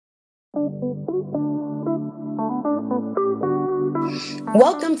Welcome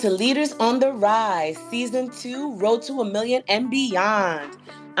to Leaders on the Rise, Season 2, Road to a Million and Beyond.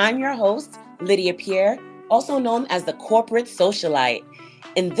 I'm your host, Lydia Pierre, also known as the Corporate Socialite.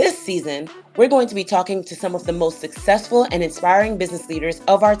 In this season, we're going to be talking to some of the most successful and inspiring business leaders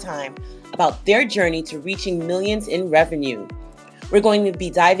of our time about their journey to reaching millions in revenue. We're going to be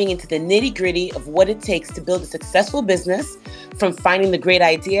diving into the nitty-gritty of what it takes to build a successful business, from finding the great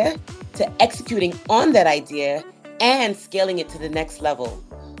idea to executing on that idea and scaling it to the next level.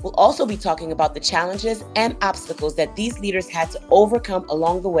 We'll also be talking about the challenges and obstacles that these leaders had to overcome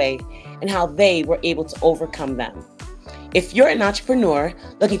along the way and how they were able to overcome them. If you're an entrepreneur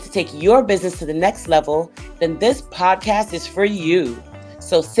looking to take your business to the next level, then this podcast is for you.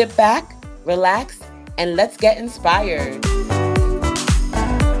 So sit back, relax, and let's get inspired.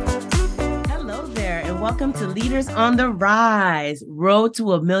 Hello there, and welcome to Leaders on the Rise, Road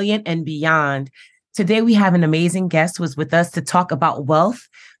to a Million and Beyond. Today, we have an amazing guest who is with us to talk about wealth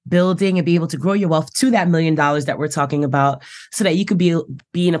building and be able to grow your wealth to that $1 million that we're talking about so that you could be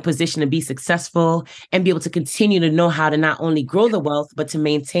in a position to be successful and be able to continue to know how to not only grow the wealth, but to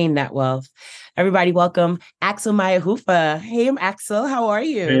maintain that wealth. Everybody, welcome Axel Meierhoefer. Hey, I'm Axel. How are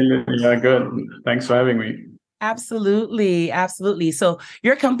you? Hey, yeah, good. Thanks for having me. Absolutely. Absolutely. So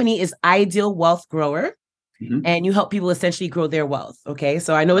your company is Ideal Wealth Grower. And you help people essentially grow their wealth. Okay.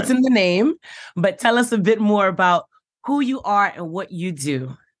 So I know it's in the name, but tell us a bit more about who you are and what you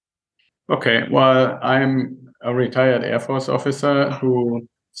do. Okay. Well, I'm a retired Air Force officer who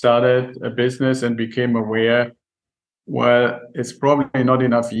started a business and became aware, well, it's probably not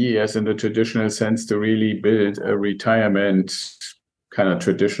enough years in the traditional sense to really build a retirement kind of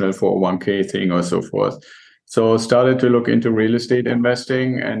traditional 401k thing or so forth. So started to look into real estate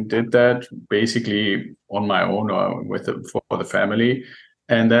investing and did that basically on my own or for the family.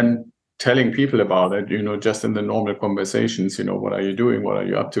 And then telling people about it, just in the normal conversations, what are you doing? What are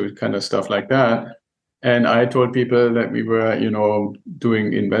you up to? Kind of stuff like that. And I told people that we were,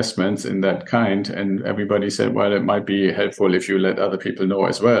 doing investments in that kind. And everybody said, well, it might be helpful if you let other people know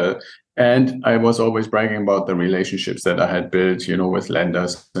as well. And I was always bragging about the relationships that I had built, with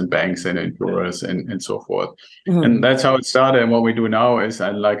lenders and banks and insurers and so forth. Mm-hmm. And that's how it started. And what we do now is,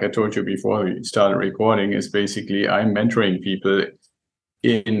 and like I told you before we started recording, is basically I'm mentoring people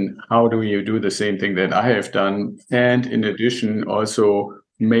in how do you do the same thing that I have done. And in addition, also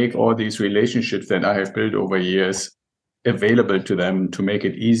make all these relationships that I have built over years available to them to make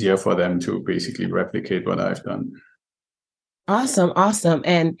it easier for them to basically replicate what I've done. Awesome. Awesome.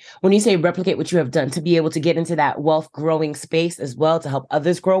 And when you say replicate what you have done, to be able to get into that wealth growing space as well, to help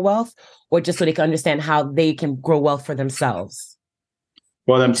others grow wealth, or just so they can understand how they can grow wealth for themselves?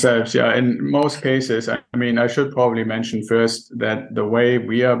 For themselves, yeah. In most cases, I should probably mention first that the way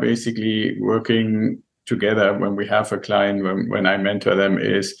we are basically working together when we have a client, when I mentor them,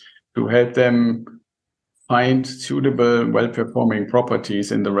 is to help them find suitable, well-performing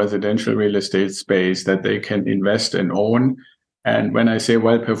properties in the residential real estate space that they can invest and own. And when I say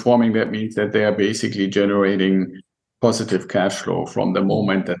well-performing, that means that they are basically generating positive cash flow from the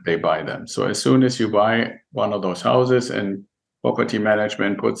moment that they buy them. So as soon as you buy one of those houses and property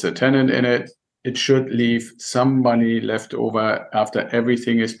management puts a tenant in it, it should leave some money left over after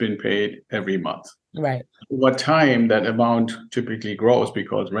everything has been paid every month. Right. Over time, that amount typically grows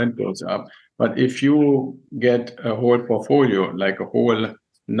because rent goes up. But if you get a whole portfolio, like a whole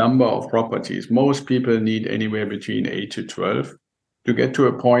number of properties, most people need anywhere between 8 to 12 to get to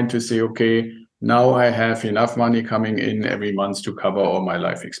a point to say, okay, now I have enough money coming in every month to cover all my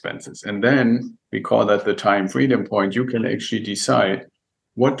life expenses. And then we call that the time freedom point. You can actually decide,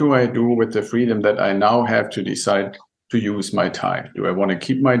 what do I do with the freedom that I now have to decide to use my time? Do I want to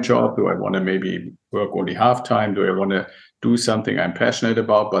keep my job? Do I want to maybe work only half time? Do I want to do something I'm passionate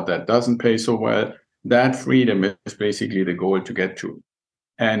about, but that doesn't pay so well? That freedom is basically the goal to get to.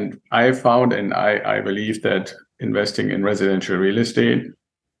 And I found, and I believe that investing in residential real estate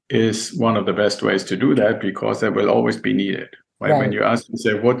is one of the best ways to do that, because that will always be needed. Right? When you ask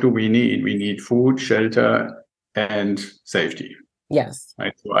yourself, what do we need? We need food, shelter, and safety. Yes.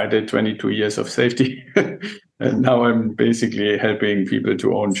 Right. So I did 22 years of safety. And now I'm basically helping people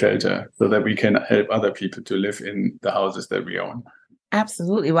to own shelter so that we can help other people to live in the houses that we own.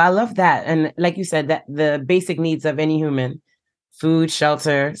 Absolutely. Well, I love that. And like you said, that the basic needs of any human, food,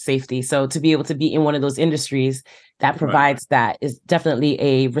 shelter, safety. So to be able to be in one of those industries that provides that is definitely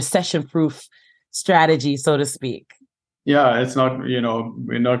a recession-proof strategy, so to speak. Yeah, it's not,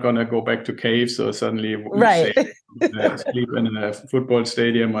 we're not going to go back to caves or suddenly sleep in a football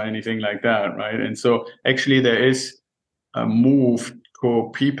stadium or anything like that, right? And so actually there is a move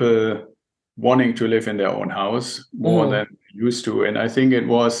for people wanting to live in their own house more than used to. And I think it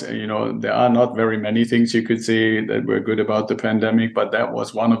was, there are not very many things you could say that were good about the pandemic, but that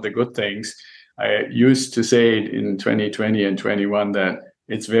was one of the good things. I used to say it in 2020 and 21 that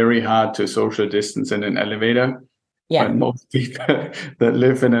it's very hard to social distance in an elevator. Yeah. But most people that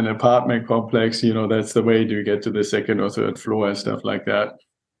live in an apartment complex, that's the way you get to the second or third floor and stuff like that.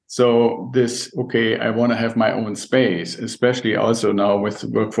 So I want to have my own space, especially also now with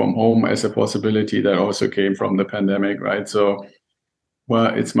work from home as a possibility that also came from the pandemic, right? So,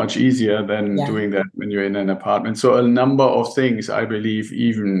 well, it's much easier than doing that when you're in an apartment. So a number of things, I believe,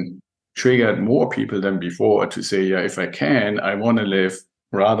 even triggered more people than before to say, yeah, if I can, I want to live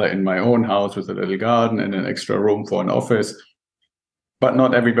rather in my own house with a little garden and an extra room for an office. But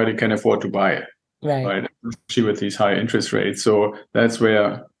not everybody can afford to buy it, right? Especially with these high interest rates. So that's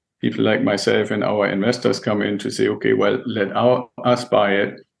where people like myself and our investors come in to say, okay, well, let us buy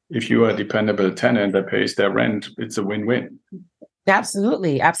it. If you are a dependable tenant that pays their rent, it's a win-win.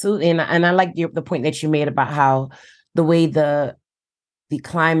 Absolutely. Absolutely. And I like the point that you made about how the way the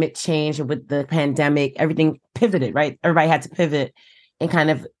climate change and with the pandemic, everything pivoted, right? Everybody had to pivot, and kind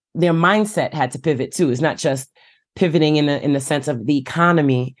of their mindset had to pivot too. It's not just pivoting in the sense of the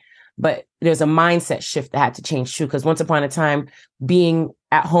economy, but there's a mindset shift that had to change too. Because once upon a time, being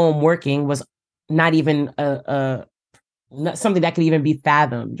at home working was not even not something that could even be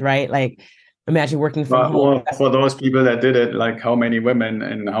fathomed, right? Like, imagine working from home. For those people that did it, like how many women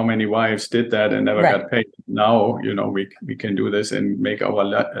and how many wives did that and never got paid. Now, we can do this and make our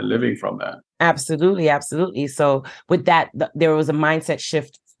living from that. Absolutely, absolutely. So with that, there was a mindset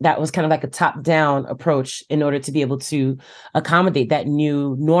shift that was kind of like a top-down approach in order to be able to accommodate that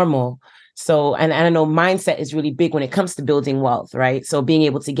new normal. So, and I know mindset is really big when it comes to building wealth, right? So being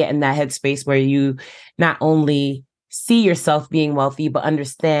able to get in that headspace where you not only see yourself being wealthy, but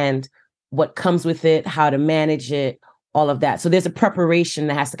understand what comes with it, how to manage it, all of that. So there's a preparation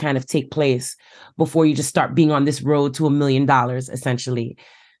that has to kind of take place before you just start being on this road to $1 million, essentially.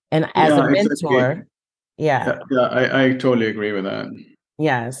 And as a mentor, I totally agree with that.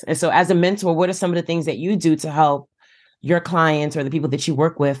 Yes. And so as a mentor, what are some of the things that you do to help your clients or the people that you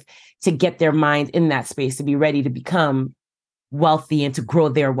work with to get their mind in that space, to be ready to become wealthy and to grow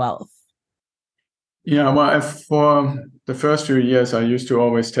their wealth? Yeah, well, for the first few years, I used to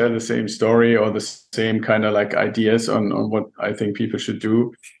always tell the same story or the same kind of like ideas on what I think people should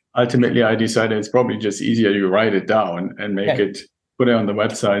do. Ultimately, I decided it's probably just easier you write it down and put it on the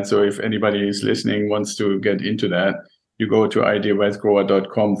website. So if anybody is listening wants to get into that, you go to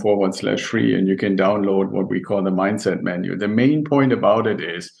ideawealthgrower.com/free and you can download what we call the mindset menu. The main point about it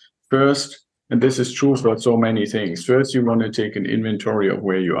is first, and this is true for so many things, first you want to take an inventory of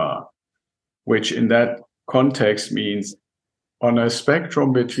where you are, which in that context means on a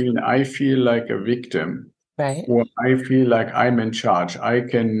spectrum between I feel like a victim or I feel like I'm in charge, I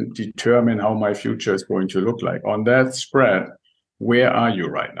can determine how my future is going to look like. On that spread, where are you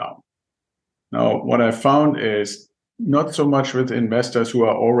right now? Now, what I found is not so much with investors who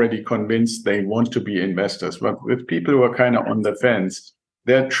are already convinced they want to be investors, but with people who are kind of on the fence,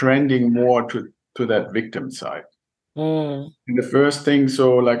 they're trending more to that victim side. And the first thing,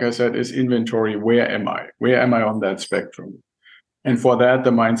 so like I said, is inventory. Where am I? Where am I on that spectrum? And for that,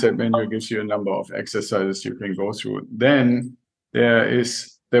 the mindset menu gives you a number of exercises you can go through. Then there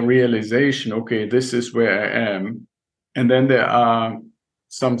is the realization, okay, this is where I am. And then there are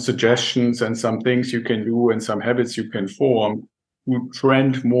some suggestions and some things you can do and some habits you can form who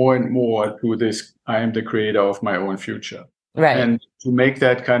trend more and more to this, I am the creator of my own future. Right. And to make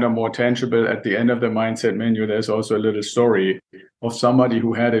that kind of more tangible, at the end of the mindset menu, there's also a little story of somebody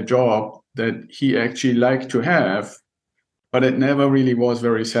who had a job that he actually liked to have, but it never really was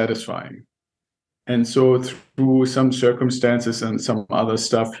very satisfying. And so through some circumstances and some other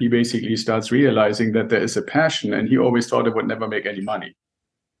stuff, he basically starts realizing that there is a passion, and he always thought it would never make any money.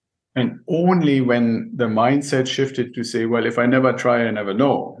 And only when the mindset shifted to say, well, if I never try, I never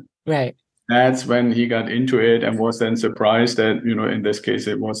know. Right. That's when he got into it and was then surprised that, in this case,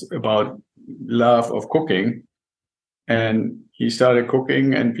 it was about love of cooking. And he started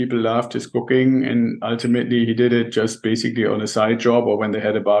cooking and people loved his cooking. And ultimately, he did it just basically on a side job or when they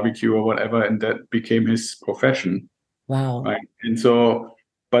had a barbecue or whatever. And that became his profession. Wow. Right? And so,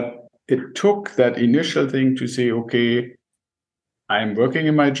 but it took that initial thing to say, okay, I'm working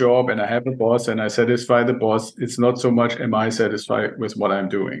in my job and I have a boss and I satisfy the boss. It's not so much am I satisfied with what I'm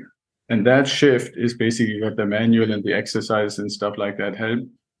doing. And that shift is basically what the manual and the exercise and stuff like that help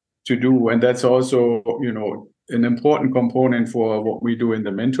to do. And that's also, an important component for what we do in the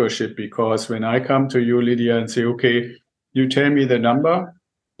mentorship, because when I come to you, Lydia, and say, okay, you tell me the number,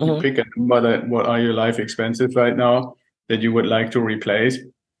 you Mm-hmm. pick a number that what are your life expenses right now that you would like to replace.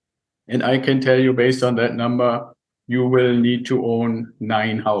 And I can tell you based on that number, you will need to own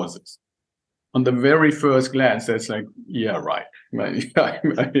 9 houses. On the very first glance, that's like, yeah, right.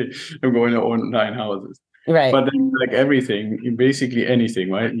 I'm going to own 9 houses. Right. But then, like everything, basically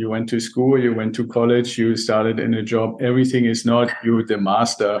anything, right? You went to school, you went to college, you started in a job. Everything is not you, the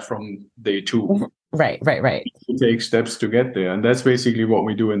master from day 2. Right. You take steps to get there. And that's basically what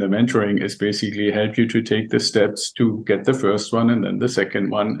we do in the mentoring is basically help you to take the steps to get the first one and then the second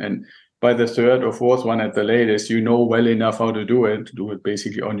one. And by the third or fourth one at the latest, you know well enough how to do it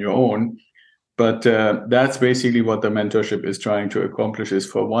basically on your own. But that's basically what the mentorship is trying to accomplish is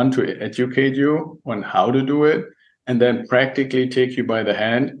for one, to educate you on how to do it, and then practically take you by the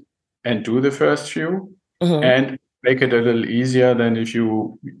hand and do the first few, and make it a little easier than if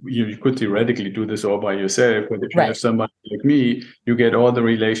you could theoretically do this all by yourself. But if you have somebody like me, you get all the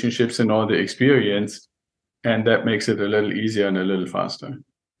relationships and all the experience, and that makes it a little easier and a little faster.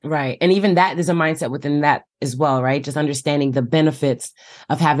 Right. And even that, there's a mindset within that as well, right? Just understanding the benefits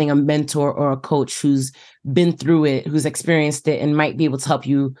of having a mentor or a coach who's been through it, who's experienced it, and might be able to help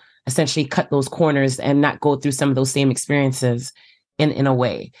you essentially cut those corners and not go through some of those same experiences in a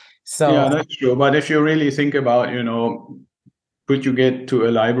way. So yeah, that's true. But if you really think about, could you get to a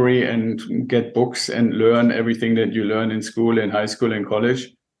library and get books and learn everything that you learn in school, in high school, and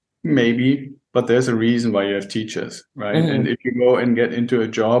college? Maybe, but there's a reason why you have teachers, right? And if you go and get into a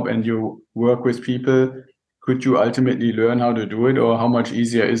job and you work with people, could you ultimately learn how to do it? Or how much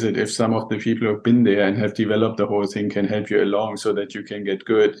easier is it if some of the people who have been there and have developed the whole thing can help you along so that you can get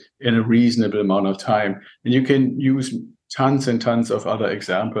good in a reasonable amount of time? And you can use tons and tons of other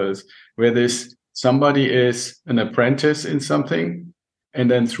examples where somebody is an apprentice in something, and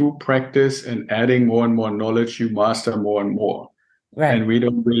then through practice and adding more and more knowledge, you master more and more. Right. And we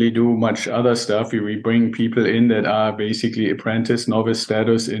don't really do much other stuff. We bring people in that are basically apprentice, novice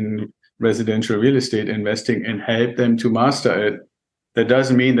status in residential real estate investing and help them to master it. That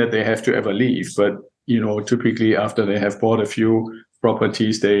doesn't mean that they have to ever leave, but typically after they have bought a few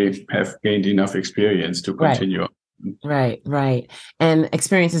properties, they have gained enough experience to continue. Right. And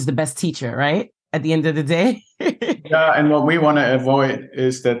experience is the best teacher, right? At the end of the day. Yeah, and what we want to avoid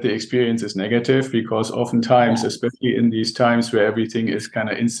is that the experience is negative, because oftentimes, especially in these times where everything is kind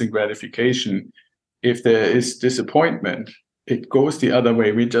of instant gratification, if there is disappointment, it goes the other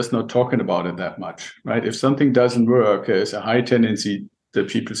way. We're just not talking about it that much, right? If something doesn't work, there's a high tendency that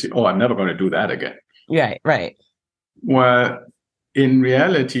people say, oh, I'm never going to do that again. Right. Well, in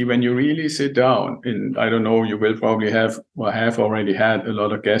reality, when you really sit down, and I don't know, you will probably have or have already had a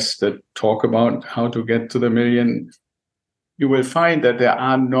lot of guests that talk about how to get to the million, you will find that there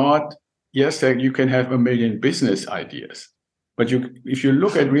are not, yes, that you can have a million business ideas, but if you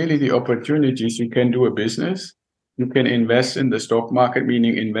look at really the opportunities, you can do a business, you can invest in the stock market,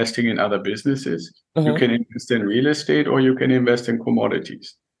 meaning investing in other businesses, you can invest in real estate, or you can invest in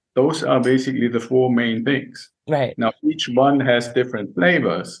commodities. Those are basically the 4 main things. Right. Now, each one has different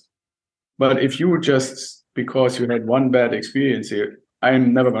flavors, but if you just, because you had one bad experience here,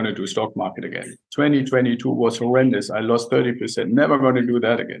 I'm never going to do stock market again. 2022 was horrendous. I lost 30%. Never going to do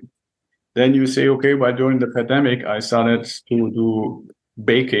that again. Then you say, okay, well, during the pandemic, I started to do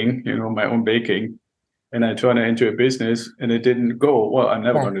baking, my own baking, and I turned it into a business, and it didn't go. Well, I'm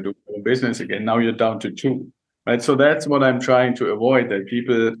never going to do my own business again. Now you're down to 2. Right? So that's what I'm trying to avoid, that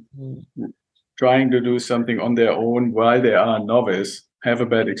people trying to do something on their own while they are a novice have a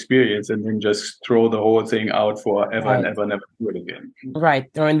bad experience and then just throw the whole thing out forever and ever, never do it again. Right.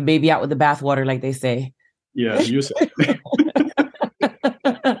 Throwing the baby out with the bathwater, like they say. Yeah, you said.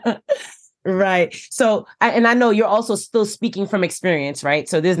 Right. So, I know you're also still speaking from experience, right?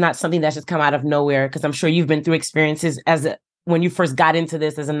 So this is not something that's just come out of nowhere, because I'm sure you've been through experiences when you first got into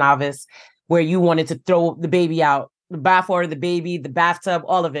this as a novice, where you wanted to throw the baby out, the bathwater, the baby, the bathtub,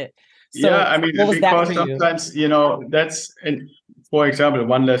 all of it. So yeah, I mean, because sometimes, that's, and for example,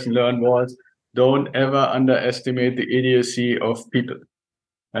 one lesson learned was, don't ever underestimate the idiocy of people.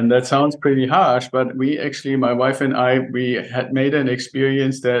 And that sounds pretty harsh, but we actually, my wife and I, we had made an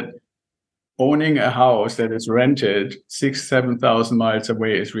experience that owning a house that is rented 6,000-7,000 miles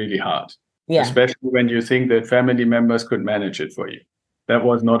away is really hard. Yeah. Especially when you think that family members could manage it for you. That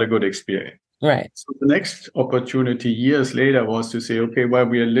was not a good experience. Right. So the next opportunity years later was to say, okay, while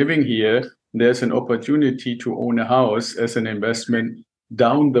we are living here, there's an opportunity to own a house as an investment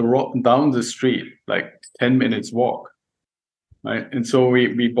down the street, like 10 minutes walk. Right. And so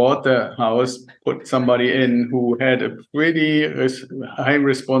we bought the house, put somebody in who had a pretty high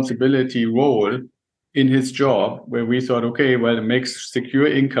responsibility role, in his job, where we thought, okay, well, it makes secure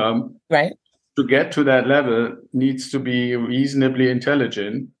income. Right. To get to that level needs to be reasonably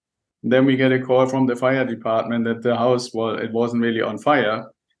intelligent. Then we get a call from the fire department that the house, well, it wasn't really on fire,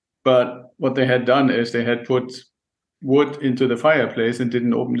 but what they had done is they had put wood into the fireplace and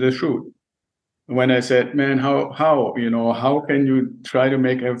didn't open the chute. When I said, man, how can you try to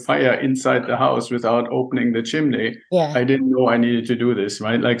make a fire inside the house without opening the chimney? Yeah. I didn't know I needed to do this,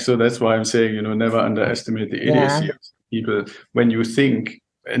 right? Like, so that's why I'm saying, never underestimate the idiocy of people. When you think,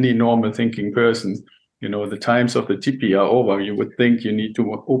 any normal thinking person, the times of the tipi are over. You would think you need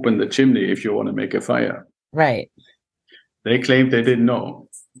to open the chimney if you want to make a fire. Right. They claimed they didn't know.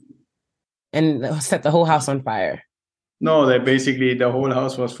 And set the whole house on fire. No, the whole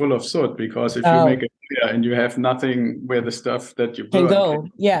house was full of soot, because if you make a fire and you have nothing where the stuff that you burn can go,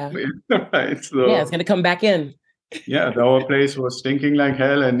 right. So, it's going to come back in. Yeah, the whole place was stinking like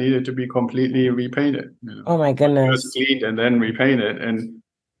hell and needed to be completely repainted. Oh my goodness! First cleaned and then repainted, and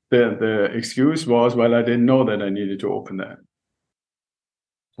the excuse was, well, I didn't know that I needed to open that.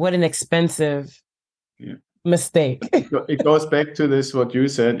 What an expensive mistake. It goes back to this, what you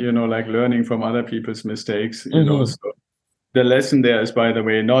said, like learning from other people's mistakes, So the lesson there is, by the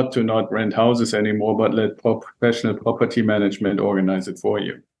way, not rent houses anymore, but let professional property management organize it for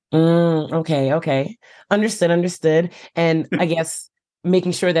you. Okay. Understood. And I guess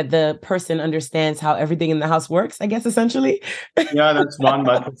making sure that the person understands how everything in the house works, I guess, essentially. Yeah, that's one.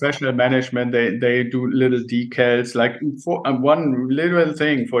 But professional management, they do little decals. Like, for one little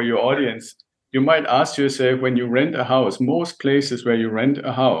thing for your audience, you might ask yourself, when you rent a house, most places where you rent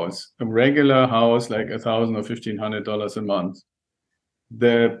a house, a regular house, like $1,000 or $1,500 a month,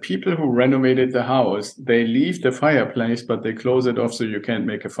 the people who renovated the house, they leave the fireplace, but they close it off so you can't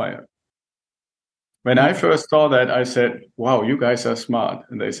make a fire. When I first saw that, I said, wow, you guys are smart.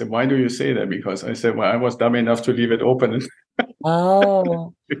 And they said, why do you say that? Because I said, well, I was dumb enough to leave it open.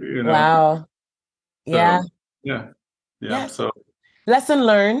 Oh, wow. Yeah. Yeah. So lesson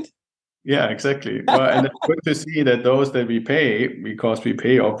learned. Yeah, exactly. Well, and it's good to see that those that we pay, because we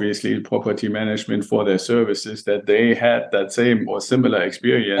pay obviously property management for their services, that they had that same or similar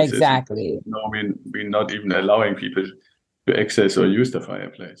experiences. Exactly. We're not even allowing people to access or use the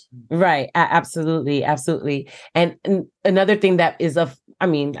fireplace. Right. Absolutely. And another thing that is I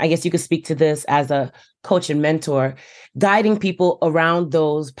guess you could speak to this as a coach and mentor, guiding people around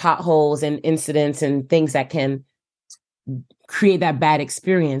those potholes and incidents and things that can create that bad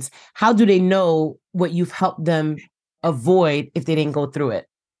experience. How do they know what you've helped them avoid if they didn't go through it?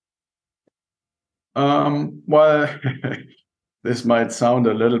 Well, this might sound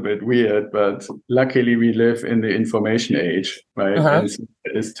a little bit weird, but luckily we live in the information age, right? And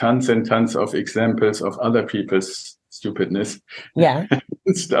there's tons and tons of examples of other people's stupidness. Yeah.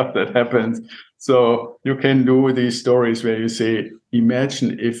 Stuff that happens. So you can do these stories where you say,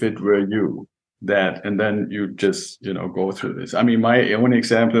 imagine if it were you. That, and then you just go through this. I mean, my own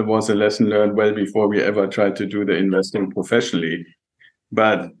example was a lesson learned well before we ever tried to do the investing professionally.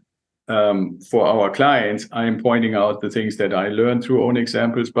 But for our clients, I'm pointing out the things that I learned through own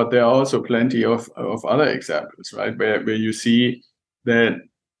examples, but there are also plenty of other examples, right? Where you see that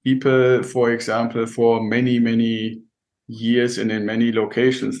people, for example, for many years and in many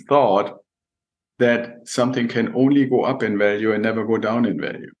locations thought that something can only go up in value and never go down in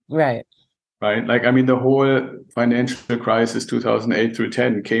value. Right. Right. Like, I mean, the whole financial crisis, 2008 through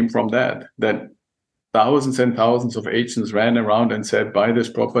 10, came from that thousands and thousands of agents ran around and said, buy this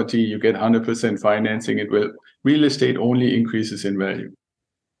property, you get 100% financing. Real estate only increases in value.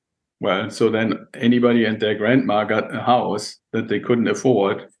 Well, so then anybody and their grandma got a house that they couldn't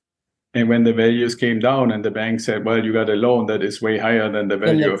afford. And when the values came down and the bank said, well, you got a loan that is way higher than the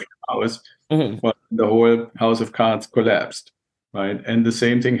value of your house, well, the whole house of cards collapsed. Right. And the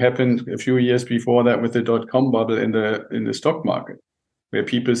same thing happened a few years before that with the .com bubble in the stock market, where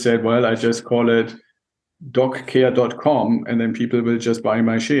people said, well, I just call it doccare.com and then people will just buy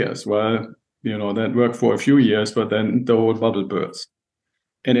my shares. Well, that worked for a few years, but then the whole bubble burst.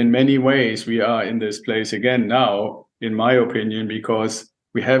 And in many ways, we are in this place again now, in my opinion, because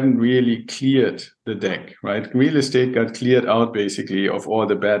we haven't really cleared the deck, right? Real estate got cleared out basically of all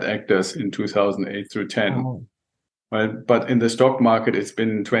the bad actors in 2008 through 10. Oh. Right? But in the stock market, it's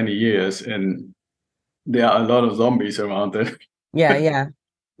been 20 years and there are a lot of zombies around that. Yeah.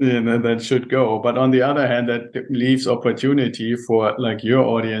 That should go. But on the other hand, that leaves opportunity for like your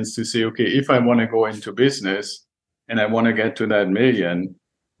audience to say, okay, if I want to go into business and I want to get to that million,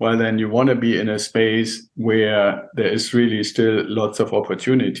 well, then you want to be in a space where there is really still lots of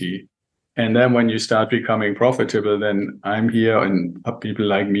opportunity. And then when you start becoming profitable, then I'm here and people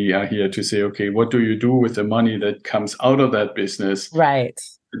like me are here to say, okay, what do you do with the money that comes out of that business? Right.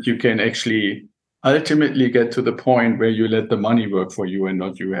 That you can actually ultimately get to the point where you let the money work for you and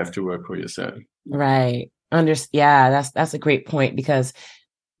not you have to work for yourself. Right. Yeah, that's a great point, because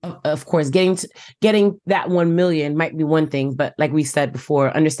of course, getting that 1 million might be one thing, but like we said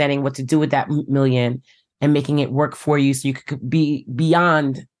before, understanding what to do with that million and making it work for you so you could be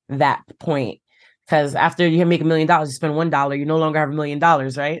beyond that point. Because after you make $1 million, you spend $1, you no longer have $1 million,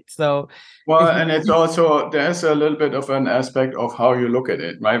 right? So, and it's also, there's a little bit of an aspect of how you look at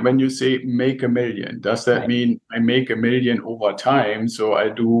it, right? When you say make $1 million, does that mean I make $1 million over time? So I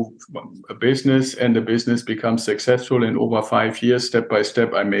do a business and the business becomes successful, and over 5 years, step by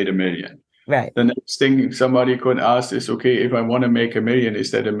step, I made $1 million. Right. The next thing somebody could ask is, okay, if I want to make $1 million,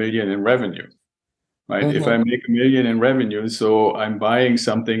 is that $1 million in revenue? Right? If I make $1 million in revenue, so I'm buying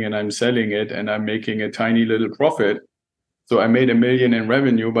something and I'm selling it and I'm making a tiny little profit. So I made $1 million in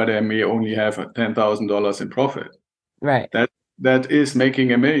revenue, but I may only have $10,000 in profit. Right. That is making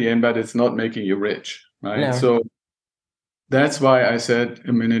 $1 million, but it's not making you rich, right? No. So that's why I said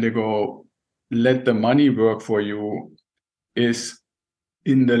a minute ago, let the money work for you is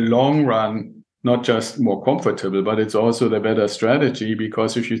in the long run not just more comfortable, but it's also the better strategy.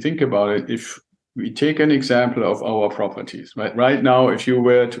 Because if you think about it, if we take an example of our properties, right now, if you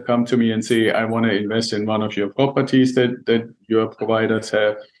were to come to me and say, I want to invest in one of your properties that your providers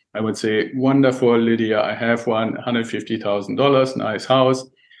have, I would say, wonderful, Lydia, I have one, $150,000, nice house,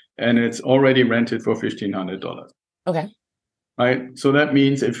 and it's already rented for $1,500. Okay. Right. So that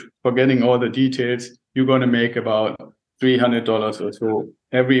means, if forgetting all the details, you're going to make about $300 or so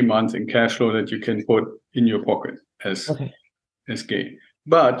every month in cash flow that you can put in your pocket as gain.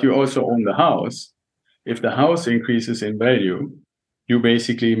 But you also own the house. If the house increases in value, you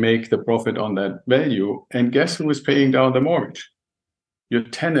basically make the profit on that value. And guess who is paying down the mortgage? Your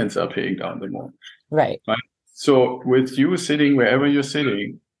tenants are paying down the mortgage. Right. So with you sitting wherever you're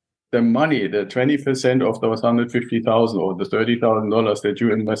sitting, the money, the 20% of those 150,000 or the $30,000 that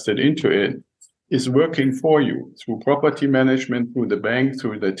you invested into it, is working for you through property management, through the bank,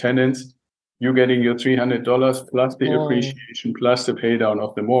 through the tenants. You're getting your $300 plus the appreciation plus the pay down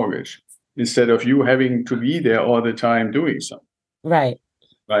of the mortgage, instead of you having to be there all the time doing something. Right.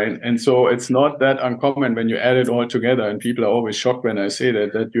 And so it's not that uncommon when you add it all together, and people are always shocked when I say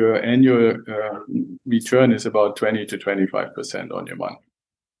that your annual return is about 20 to 25% on your money.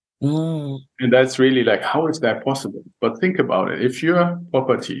 And that's really like, how is that possible? But think about it. If your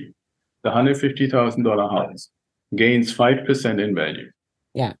property, the $150,000 house, gains 5% in value,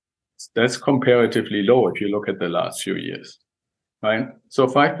 that's comparatively low if you look at the last few years, right? So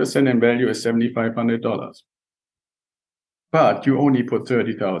 5% in value is $7,500. But you only put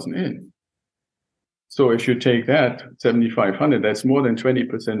 30,000 in. So if you take that 7,500, that's more than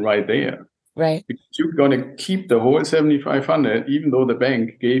 20% right there. Right. Because you're going to keep the whole 7,500, even though the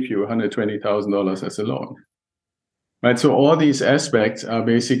bank gave you $120,000 as a loan. Right. So all these aspects are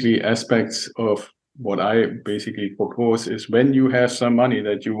basically aspects of what I basically propose is, when you have some money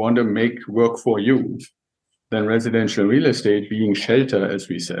that you want to make work for you, then residential real estate, being shelter, as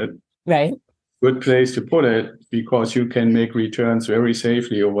we said, right, good place to put it, because you can make returns very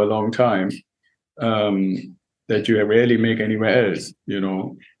safely over a long time. That you rarely make anywhere else,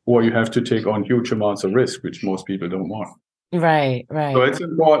 or you have to take on huge amounts of risk, which most people don't want. Right. So it's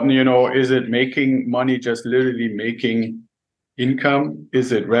important, is it making money, just literally making income?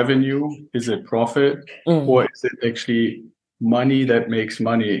 Is it revenue? Is it profit? Or is it actually money that makes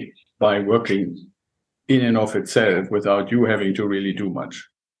money by working in and of itself without you having to really do much?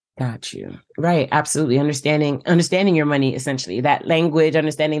 Got you. Right. Absolutely. Understanding your money, essentially, that language,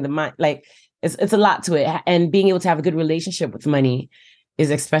 understanding the mind, like it's a lot to it. And being able to have a good relationship with money is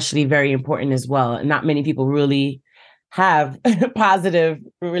especially very important as well. And not many people really have a positive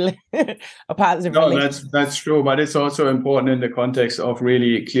No, that's true. But it's also important in the context of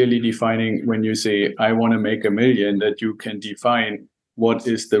really clearly defining, when you say, I want to make $1 million, that you can define what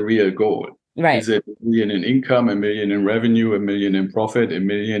is the real goal. Right. Is it $1 million in income, $1 million in revenue, $1 million in profit, $1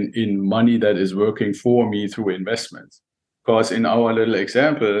 million in money that is working for me through investments? Because in our little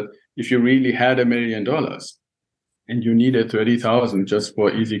example, if you really had $1 million and you needed 30,000 just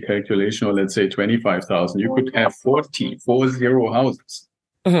for easy calculation, or let's say 25,000, you could have 40 houses.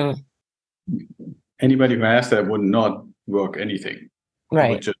 Anybody who has that would not work anything.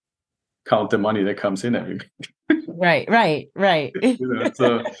 Right. Would just count the money that comes in every week. Right.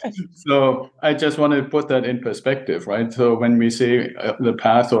 So I just want to put that in perspective, right? So when we say the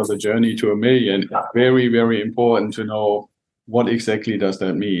path or the journey to $1 million, very, very important to know what exactly does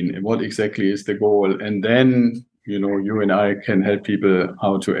that mean? And what exactly is the goal? And then, you and I can help people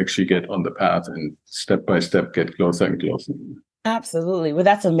how to actually get on the path and step by step get closer and closer. Absolutely. Well,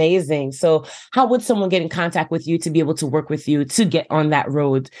 that's amazing. So how would someone get in contact with you to be able to work with you to get on that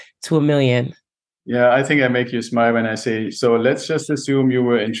road to $1 million? Yeah, I think I make you smile when I say, so let's just assume you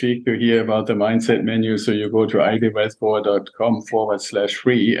were intrigued to hear about the mindset menu. So you go to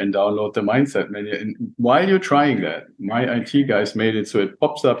idewealthgrower.com/free and download the mindset menu. And while you're trying that, my IT guys made it so it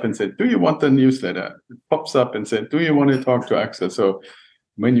pops up and said, do you want the newsletter? It pops up and said, do you want to talk to Axel? So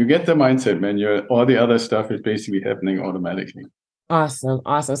when you get the mindset menu, all the other stuff is basically happening automatically. Awesome.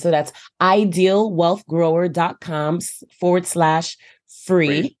 Awesome. So that's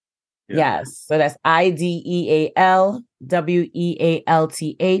idealwealthgrower.com/free. Yeah. Yes. So that's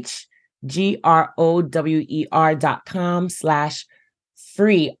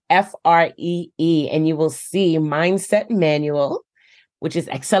idealwealthgrower.com/free, FREE. And you will see Mindset Manual, which is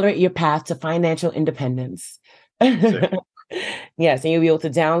Accelerate Your Path to Financial Independence. Exactly. Yes. And you'll be able to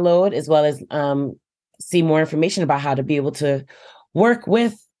download as well as see more information about how to be able to work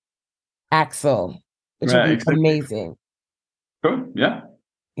with Axel, which would be amazing. Cool. Yeah.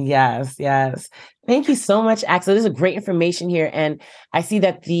 Yes, yes. Thank you so much, Axel. There's a great information here. And I see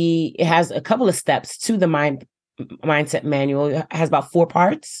that it has a couple of steps to the mindset manual. It has about 4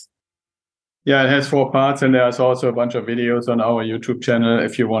 parts. Yeah, it has 4 parts, and there's also a bunch of videos on our YouTube channel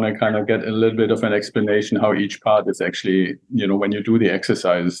if you want to kind of get a little bit of an explanation how each part is actually, when you do the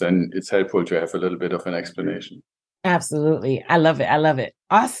exercises, then it's helpful to have a little bit of an explanation. Absolutely. I love it. I love it.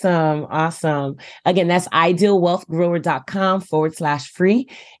 Awesome. Awesome. Again, that's idealwealthgrower.com/free.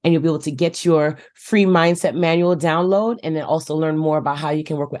 And you'll be able to get your free mindset manual download and then also learn more about how you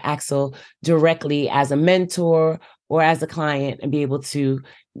can work with Axel directly as a mentor or as a client and be able to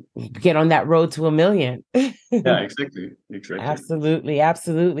get on that road to $1 million. Yeah, exactly. Absolutely.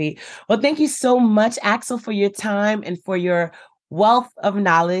 Absolutely. Well, thank you so much, Axel, for your time and for your wealth of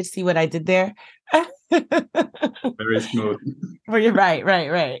knowledge. See what I did there? Very smooth. For your right.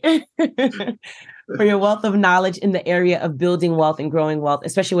 For your wealth of knowledge in the area of building wealth and growing wealth,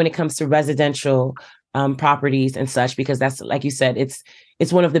 especially when it comes to residential properties and such, because that's, like you said, it's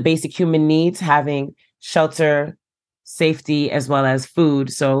one of the basic human needs, having shelter, safety, as well as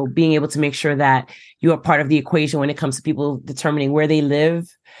food. So being able to make sure that you are part of the equation when it comes to people determining where they live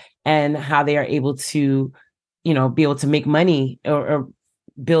and how they are able to, be able to make money or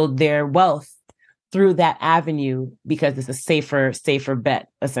build their wealth through that avenue, because it's a safer bet,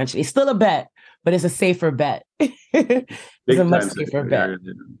 essentially. It's still a bet, but it's a safer bet. It's a much safer bet.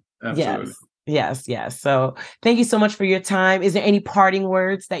 Absolutely. Yes. So thank you so much for your time. Is there any parting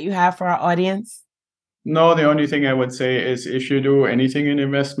words that you have for our audience? No, the only thing I would say is if you do anything in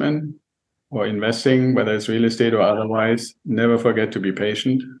investment or investing, whether it's real estate or otherwise, never forget to be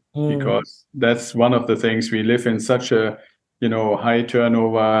patient, because that's one of the things. We live in such a high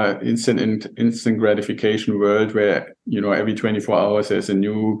turnover, instant gratification world where, every 24 hours there's a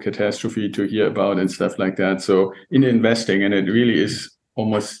new catastrophe to hear about and stuff like that. So in investing, and it really is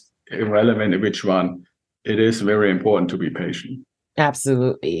almost irrelevant which one, it is very important to be patient.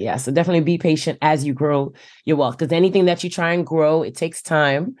 Absolutely. Yeah. So definitely be patient as you grow your wealth, because anything that you try and grow, it takes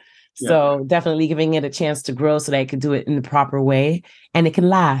time. So definitely giving it a chance to grow so that it can do it in the proper way and it can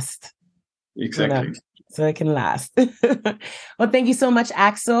last. Exactly. So it can last. Well, thank you so much,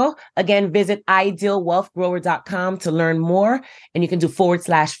 Axel. Again, visit idealwealthgrower.com to learn more. And you can do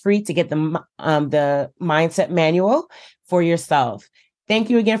 /free to get the mindset manual for yourself. Thank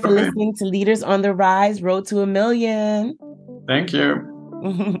you again for listening to Leaders on the Rise, Road to $1 Million. Thank you.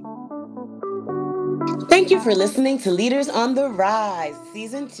 Thank you for listening to Leaders on the Rise,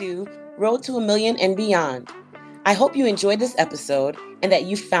 Season 2, Road to $1 Million and Beyond. I hope you enjoyed this episode and that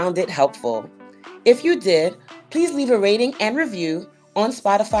you found it helpful. If you did, please leave a rating and review on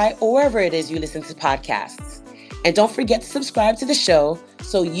Spotify or wherever it is you listen to podcasts. And don't forget to subscribe to the show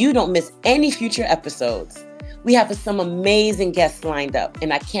so you don't miss any future episodes. We have some amazing guests lined up,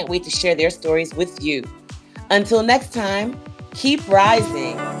 and I can't wait to share their stories with you. Until next time, keep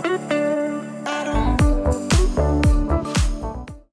rising.